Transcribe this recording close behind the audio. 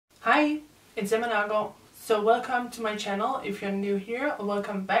Hi, it's Nørgaard. So welcome to my channel if you're new here, or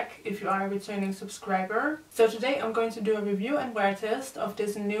welcome back if you are a returning subscriber. So today I'm going to do a review and wear test of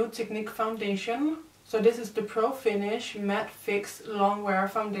this new Technic foundation. So this is the Pro Finish Matte Fix Long Wear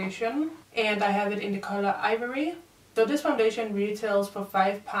Foundation, and I have it in the color Ivory. So this foundation retails for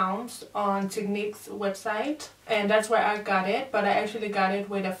 £5 on Technic's website, and that's where I got it, but I actually got it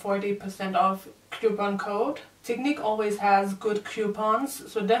with a 40% off coupon code. Technic always has good coupons,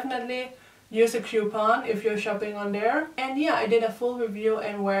 so definitely use a coupon if you're shopping on there. And yeah, I did a full review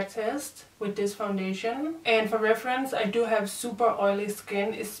and wear test with this foundation. And for reference, I do have super oily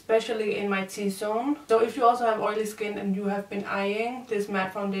skin, especially in my T-zone. So if you also have oily skin and you have been eyeing this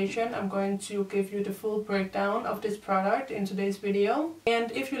matte foundation, I'm going to give you the full breakdown of this product in today's video.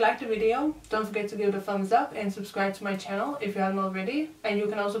 And if you liked the video, don't forget to give it a thumbs up and subscribe to my channel if you haven't already. And you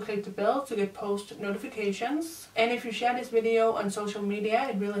can also click the bell to get post notifications. And if you share this video on social media,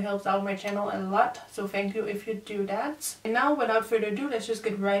 it really helps out my channel a lot, so thank you if you do that. And now, without further ado, let's just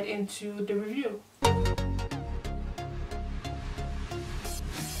get right into the review.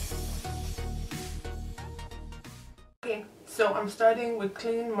 Okay, so I'm starting with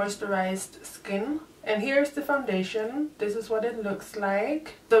clean moisturized skin, and here's the foundation. This is what it looks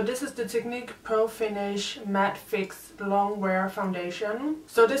like. So this is the Technic Pro Finish Matte Fix Long Wear Foundation.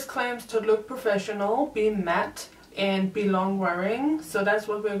 So this claims to look professional, be matte, and be long wearing, so that's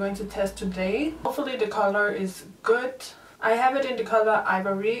what we're going to test today. Hopefully the color is good. I have it in the color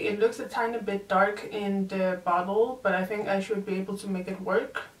Ivory. It looks a tiny bit dark in the bottle, but I think I should be able to make it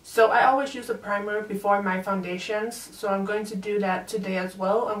work. So I always use a primer before my foundations, so I'm going to do that today as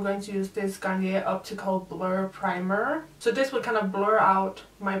well. I'm going to use this Garnier Optical Blur Primer. So this will kind of blur out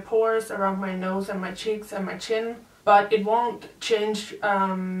my pores around my nose and my cheeks and my chin, but it won't change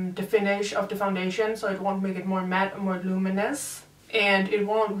the finish of the foundation, so it won't make it more matte or more luminous, and it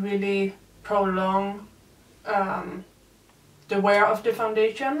won't really prolong the wear of the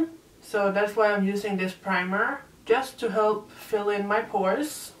foundation. So that's why I'm using this primer, just to help fill in my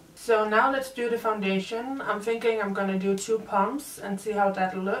pores. So now let's do the foundation. I'm thinking I'm gonna do 2 pumps and see how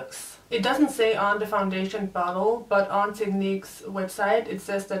that looks. It doesn't say on the foundation bottle, but on Technic's website it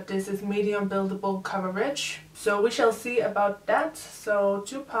says that this is medium buildable coverage. So we shall see about that. So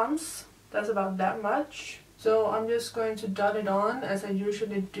 2 pumps, that's about that much. So I'm just going to dot it on as I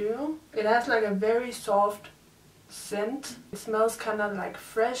usually do. It has like a very soft scent. It smells kind of like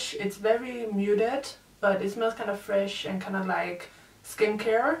fresh. It's very muted, but it smells kind of fresh and kind of like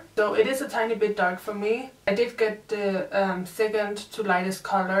skincare. So it is a tiny bit dark for me. I did get the second to lightest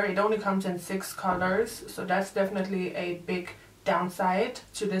color. It only comes in 6 colors, so that's definitely a big downside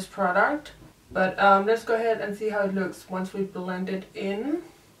to this product. But let's go ahead and see how it looks once we blend it in.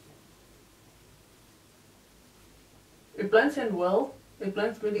 It blends in well. It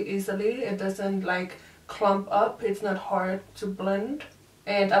blends really easily. It doesn't like clump up. It's not hard to blend.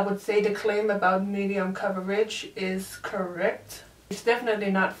 And I would say the claim about medium coverage is correct. It's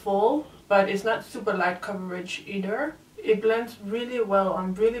definitely not full, but it's not super light coverage either. It blends really well.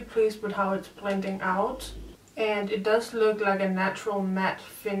 I'm really pleased with how it's blending out. And it does look like a natural matte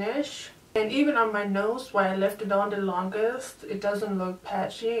finish. And even on my nose, where I left it on the longest, it doesn't look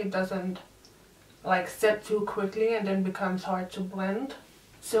patchy. It doesn't like set too quickly and then becomes hard to blend.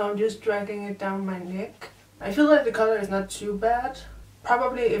 So I'm just dragging it down my neck. I feel like the color is not too bad.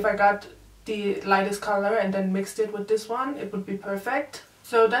 Probably if I got the lightest color and then mixed it with this one, it would be perfect.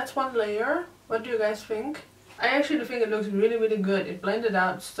 So that's one layer. What do you guys think? I actually think it looks really, really good. It blended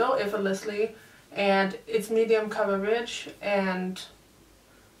out so effortlessly, and it's medium coverage, and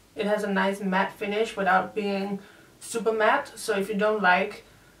it has a nice matte finish without being super matte. So if you don't like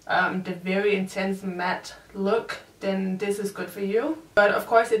the very intense matte look, then this is good for you. But of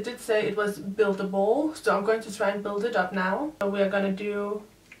course it did say it was buildable, so I'm going to try and build it up now. So we are gonna do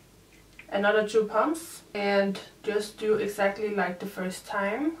another 2 pumps and just do exactly like the first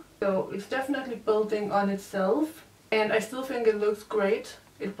time. So it's definitely building on itself, and I still think it looks great.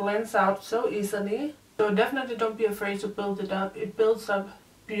 It blends out so easily, so definitely don't be afraid to build it up. It builds up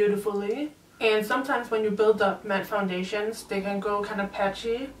beautifully. And sometimes when you build up matte foundations, they can go kind of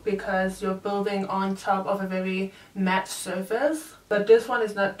patchy because you're building on top of a very matte surface. But this one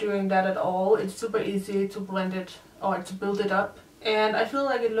is not doing that at all. It's super easy to blend it or to build it up. And I feel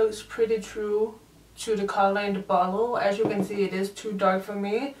like it looks pretty true to the color in the bottle. As you can see, it is too dark for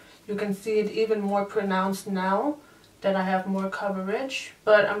me. You can see it even more pronounced now then I have more coverage.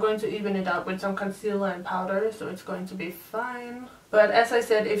 But I'm going to even it out with some concealer and powder, so it's going to be fine. But as I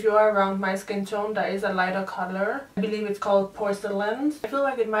said, if you are around my skin tone, there is a lighter color. I believe it's called Porcelain. I feel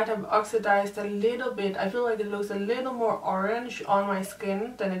like it might have oxidized a little bit. I feel like it looks a little more orange on my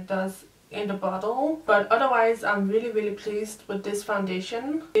skin than it does in the bottle. But otherwise, I'm really pleased with this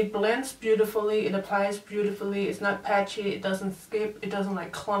foundation. It blends beautifully, it applies beautifully, it's not patchy, it doesn't skip, it doesn't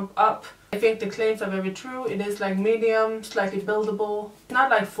like clump up. I think the claims are very true. It is like medium, slightly buildable. Not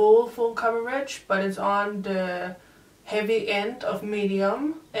like full coverage, but it's on the heavy end of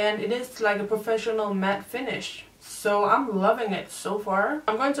medium, and it is like a professional matte finish. So I'm loving it so far.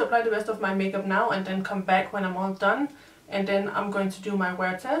 I'm going to apply the rest of my makeup now and then come back when I'm all done, and then I'm going to do my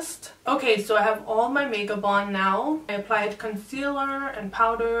wear test. Okay, so I have all my makeup on now. I applied concealer and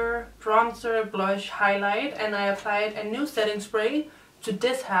powder, bronzer, blush, highlight, and I applied a new setting spray to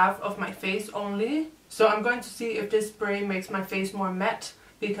this half of my face only. So I'm going to see if this spray makes my face more matte,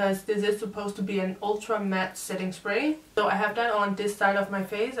 because this is supposed to be an ultra matte setting spray. So I have that on this side of my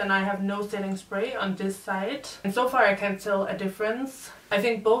face, and I have no setting spray on this side. And so far I can't tell a difference. I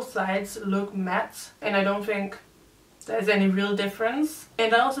think both sides look matte, and I don't think there's any real difference.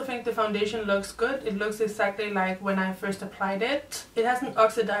 And I also think the foundation looks good. It looks exactly like when I first applied it. It hasn't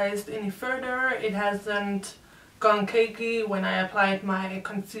oxidized any further. It hasn't gone cakey when I applied my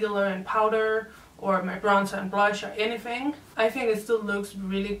concealer and powder, or my bronzer and blush, or anything. I think it still looks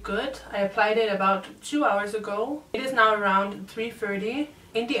really good. I applied it about 2 hours ago. It is now around 3:30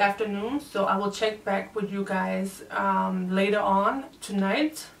 in the afternoon, so I will check back with you guys later on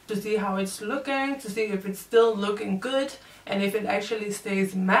tonight to see how it's looking, to see if it's still looking good and if it actually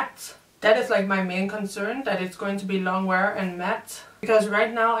stays matte. That is like my main concern, that it's going to be long wear and matte. Because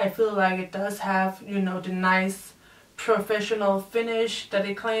right now I feel like it does have, you know, the nice professional finish that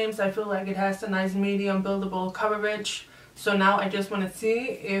it claims. I feel like it has a nice medium buildable coverage. So now I just want to see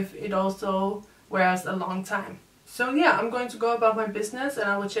if it also wears a long time. So yeah, I'm going to go about my business and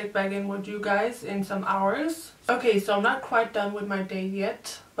I will check back in with you guys in some hours. Okay, so I'm not quite done with my day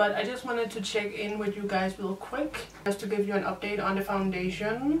yet, but I just wanted to check in with you guys real quick just to give you an update on the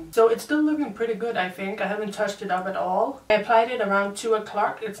foundation. So it's still looking pretty good, I think. I haven't touched it up at all. I applied it around 2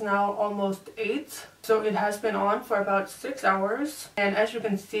 o'clock. It's now almost 8. So it has been on for about 6 hours. And as you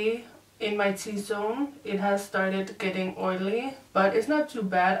can see, in my T-zone, it has started getting oily. But it's not too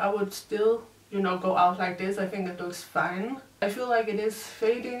bad. I would still, you know, go out like this. I think it looks fine. I feel like it is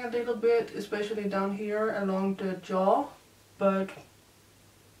fading a little bit, especially down here along the jaw. But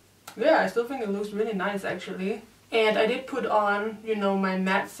yeah, I still think it looks really nice actually. And I did put on, you know, my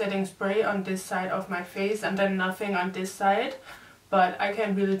matte setting spray on this side of my face and then nothing on this side. But I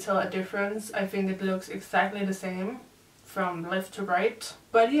can't really tell a difference. I think it looks exactly the same from left to right.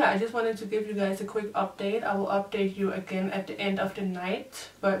 But yeah, I just wanted to give you guys a quick update. I will update you again at the end of the night.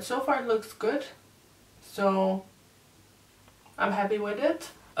 But so far it looks good. So I'm happy with it.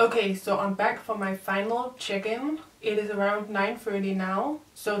 Okay, so I'm back for my final check-in. It is around 9:30 now.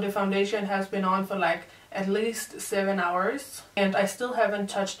 So the foundation has been on for like at least 7 hours. And I still haven't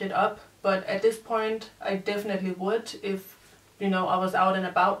touched it up. But at this point, I definitely would if, you know, I was out and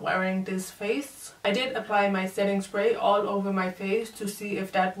about wearing this face. I did apply my setting spray all over my face to see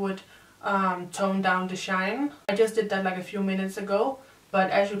if that would tone down the shine. I just did that like a few minutes ago,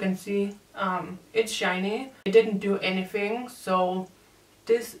 but as you can see, it's shiny. It didn't do anything, so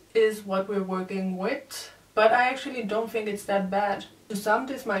this is what we're working with. But I actually don't think it's that bad. To some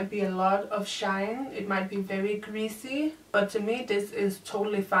this might be a lot of shine, it might be very greasy, but to me this is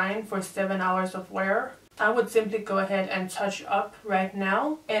totally fine for 7 hours of wear. I would simply go ahead and touch up right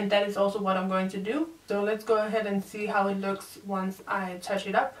now, and that is also what I'm going to do. So let's go ahead and see how it looks once I touch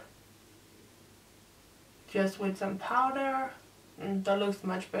it up. Just with some powder, and that looks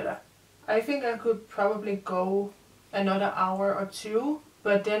much better. I think I could probably go another hour or 2,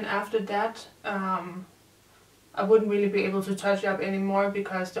 but then after that I wouldn't really be able to touch up anymore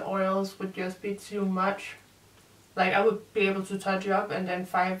because the oils would just be too much. Like I would be able to touch up and then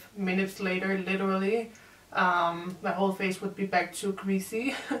 5 minutes later, literally, my whole face would be back to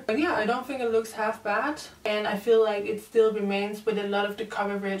greasy. But yeah, I don't think it looks half bad, and I feel like it still remains with a lot of the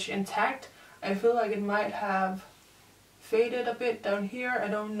coverage intact. I feel like it might have faded a bit down here. I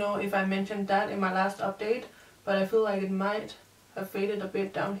don't know if I mentioned that in my last update, but I feel like it might have faded a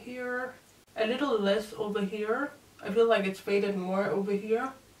bit down here. A little less over here. I feel like it's faded more over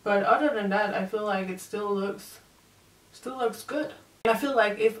here. But other than that, I feel like it still looks good. And I feel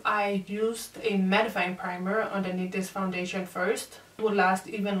like if I used a mattifying primer underneath this foundation first, it would last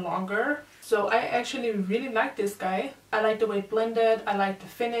even longer. So I actually really like this guy. I like the way it blended, I like the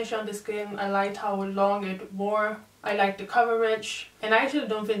finish on the skin, I liked how long it wore I like the coverage, and I actually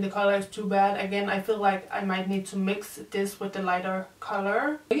don't think the color is too bad. Again, I feel like I might need to mix this with the lighter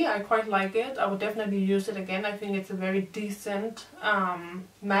color. But yeah, I quite like it. I would definitely use it again. I think it's a very decent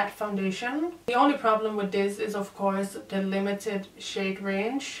matte foundation. The only problem with this is of course the limited shade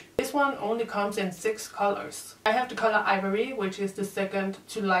range. This one only comes in 6 colors. I have the color Ivory, which is the second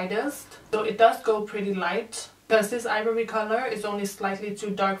to lightest. So it does go pretty light, because this Ivory color is only slightly too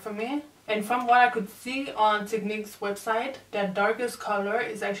dark for me. And from what I could see on Technic's website, their darkest color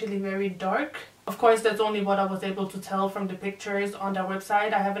is actually very dark. Of course, that's only what I was able to tell from the pictures on their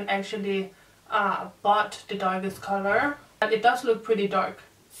website. I haven't actually bought the darkest color, but it does look pretty dark.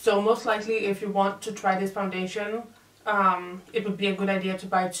 So most likely if you want to try this foundation, it would be a good idea to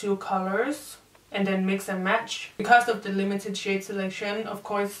buy 2 colors and then mix and match. Because of the limited shade selection, of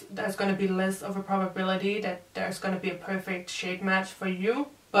course, there's going to be less of a probability that there's going to be a perfect shade match for you.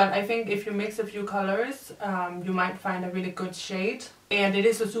 But I think if you mix a few colors, you might find a really good shade. And it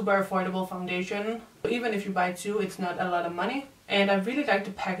is a super affordable foundation. So even if you buy 2, it's not a lot of money. And I really like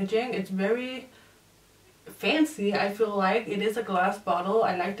the packaging. It's very fancy, I feel like. It is a glass bottle.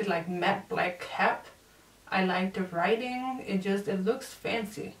 I like the like matte black cap. I like the writing. It looks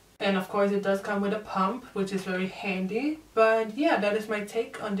fancy. And of course it does come with a pump, which is very handy. But yeah, that is my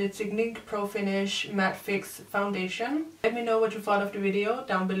take on the Technic Pro Finish Matte Fix Foundation. Let me know what you thought of the video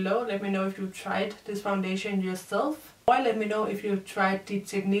down below. Let me know if you tried this foundation yourself. Or let me know if you tried the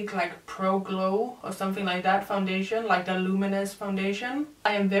Technic like Pro Glow or something like that foundation, like the Luminous foundation.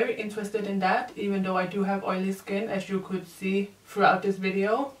 I am very interested in that, even though I do have oily skin, as you could see throughout this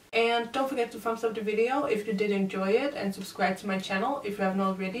video. And don't forget to thumbs up the video if you did enjoy it, and subscribe to my channel if you haven't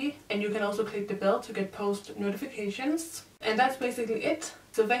already. And you can also click the bell to get post notifications. And that's basically it.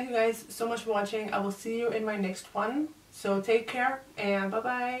 So thank you guys so much for watching. I will see you in my next one. So take care and bye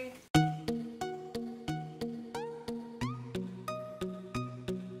bye.